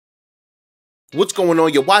What's going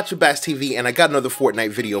on? You're watching BatsTV, and I got another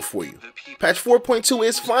Fortnite video for you. Patch 4.2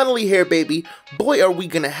 is finally here, baby. Boy, are we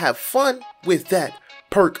gonna have fun with that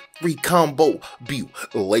Perk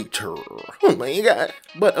Recombobulator. Oh my god.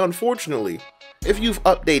 But unfortunately, if you've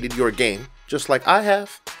updated your game, just like I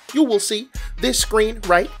have, you will see this screen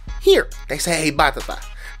right here. They say, hey, BatsTV,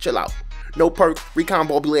 chill out. No Perk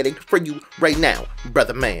Recombobulating for you right now,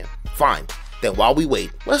 brother man. Fine. Then while we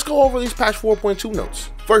wait, let's go over these patch 4.2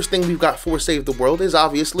 notes. First thing we've got for Save the World is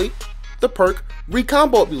obviously the Perk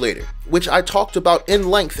Recombobulator, which I talked about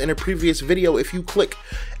in length in a previous video. If you click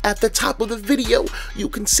at the top of the video, you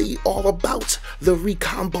can see all about the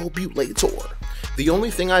Recombobulator. The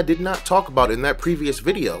only thing I did not talk about in that previous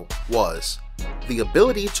video was the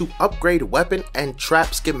ability to upgrade weapon and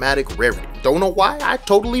trap schematic rarity. Don't know why, I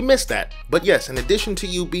totally missed that. But yes, in addition to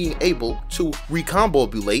you being able to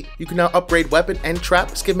recombobulate, you can now upgrade weapon and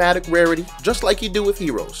trap schematic rarity just like you do with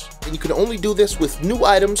heroes. And you can only do this with new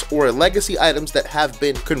items or legacy items that have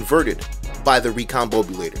been converted by the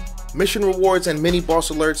Recombobulator. Mission rewards and mini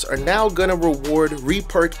boss alerts are now gonna reward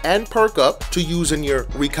reperk and perk up to use in your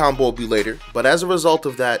Recombobulator, but as a result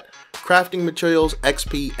of that, crafting materials,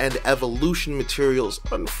 XP, and evolution materials,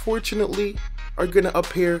 unfortunately, are gonna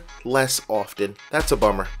appear less often. That's a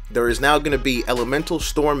bummer. There is now gonna be elemental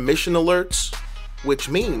storm mission alerts, which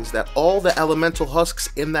means that all the elemental husks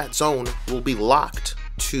in that zone will be locked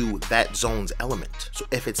to that zone's element. So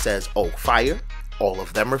if it says, oh, fire, all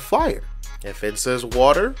of them are fire. If it says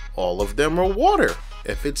water, all of them are water.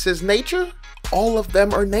 If it says nature, all of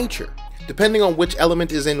them are nature. Depending on which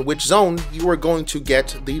element is in which zone, you are going to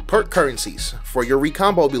get the perk currencies for your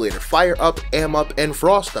Recombobulator: Fire Up, Am Up, and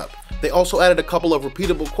Frost Up. They also added a couple of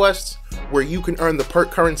repeatable quests where you can earn the perk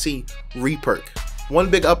currency Reperk. One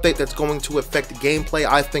big update that's going to affect gameplay,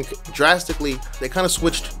 I think, drastically, they kind of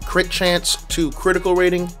switched crit chance to critical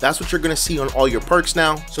rating. That's what you're going to see on all your perks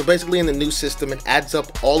now. So basically in the new system, it adds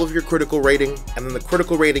up all of your critical rating, and then the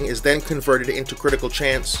critical rating is then converted into critical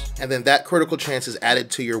chance, and then that critical chance is added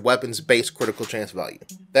to your weapon's base critical chance value.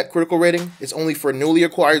 That critical rating is only for newly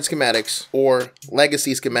acquired schematics or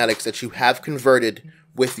legacy schematics that you have converted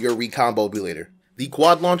with your Recombobulator. The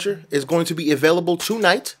quad launcher is going to be available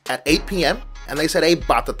tonight at 8 p.m. And they said, hey,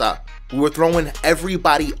 BatsTV, we were throwing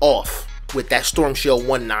everybody off with that Storm Shield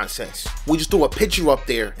 1 nonsense. We just threw a picture up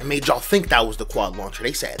there and made y'all think that was the quad launcher.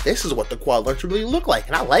 They said, this is what the quad launcher really looked like.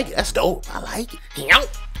 And I like it. That's dope. I like it.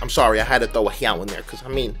 I'm sorry, I had to throw a yow in there because, I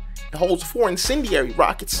mean, it holds 4 incendiary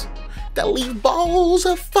rockets that leave balls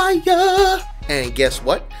of fire. And guess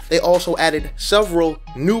what? They also added several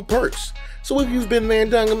new perks. So if you've been there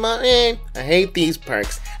and talking about, I hate these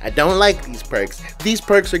perks, I don't like these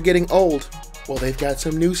perks are getting old, well, they've got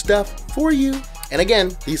some new stuff for you. And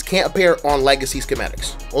again, these can't appear on legacy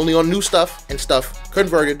schematics, only on new stuff and stuff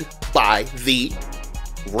converted by the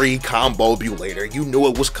Recombobulator. You knew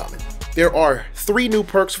it was coming. There are 3 new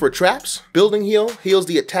perks for traps. Building Heal heals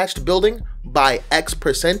the attached building by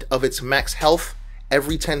X% of its max health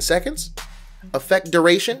every 10 seconds. Effect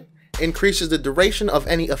Duration increases the duration of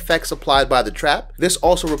any effects applied by the trap. This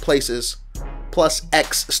also replaces plus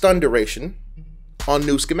X stun duration on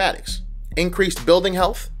new schematics. Increased building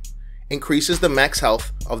health increases the max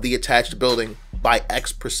health of the attached building by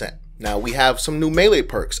X%. Now we have some new melee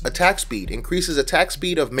perks. Attack Speed increases attack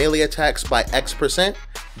speed of melee attacks by X%.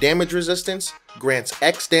 Damage Resistance grants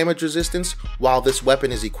X damage resistance while this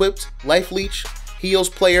weapon is equipped. Life Leech heals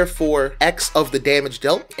player for X of the damage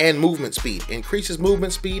dealt. And Movement Speed increases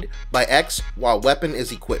movement speed by X while weapon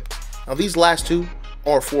is equipped. Now these last two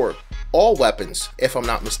are for all weapons, if I'm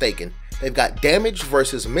not mistaken. They've got damage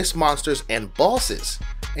versus miss monsters and bosses.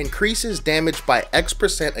 Increases damage by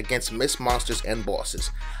X% against miss monsters and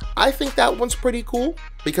bosses. I think that one's pretty cool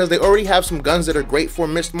because they already have some guns that are great for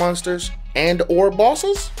missed monsters and or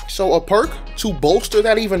bosses. So a perk to bolster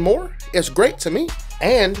that even more is great to me.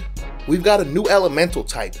 And we've got a new elemental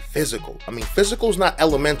type, Physical. I mean, Physical's not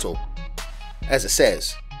elemental, as it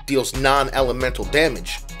says, deals non-elemental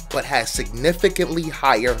damage, but has significantly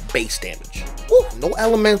higher base damage. Woo, no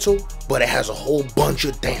elemental, but it has a whole bunch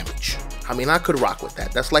of damage. I mean, I could rock with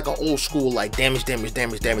that. That's like an old school, like damage.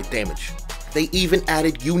 They even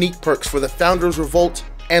added unique perks for the Founders Revolt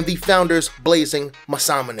and the Founders Blazing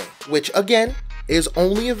Masamune, which again is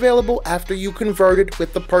only available after you converted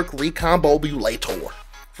with the perk Recombobulator.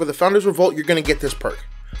 For the Founders Revolt, you're gonna get this perk.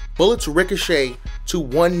 Bullets ricochet to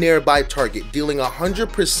one nearby target, dealing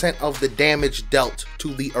 100% of the damage dealt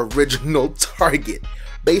to the original target.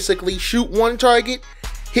 Basically, shoot one target,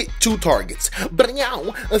 hit 2 targets.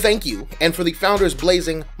 Thank you. And for the Founders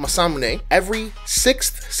Blazing Masamune, every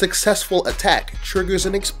 6th successful attack triggers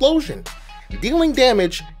an explosion. dealing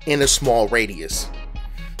damage in a small radius.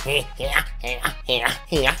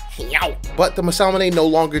 But the Masamune no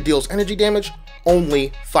longer deals energy damage,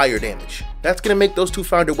 only fire damage. That's gonna make those two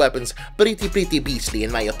founded weapons pretty beastly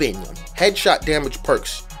in my opinion. Headshot damage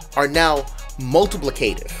perks are now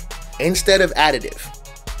multiplicative instead of additive,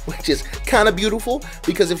 which is kind of beautiful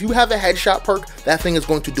because if you have a headshot perk, that thing is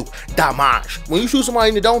going to do damage. When you shoot somebody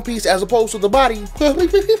in the dome piece as opposed to the body,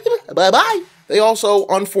 bye-bye. They also,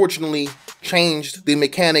 unfortunately, changed the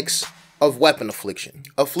mechanics of weapon affliction.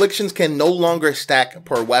 Afflictions can no longer stack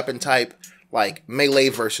per weapon type, like melee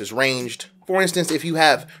versus ranged. For instance, if you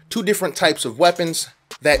have two different types of weapons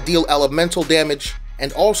that deal elemental damage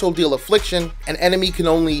and also deal affliction, an enemy can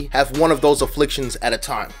only have one of those afflictions at a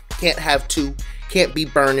time. Can't have two, can't be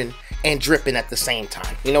burning and dripping at the same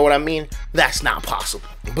time. You know what I mean? That's not possible.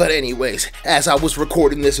 But anyways, as I was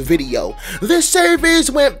recording this video, the servers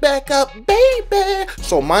went back up, baby.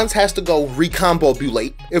 So mine has to go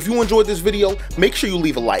recombobulate. If you enjoyed this video, make sure you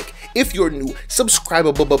leave a like. If you're new, subscribe.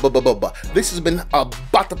 This has been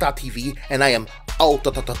BatsTV, and I am out.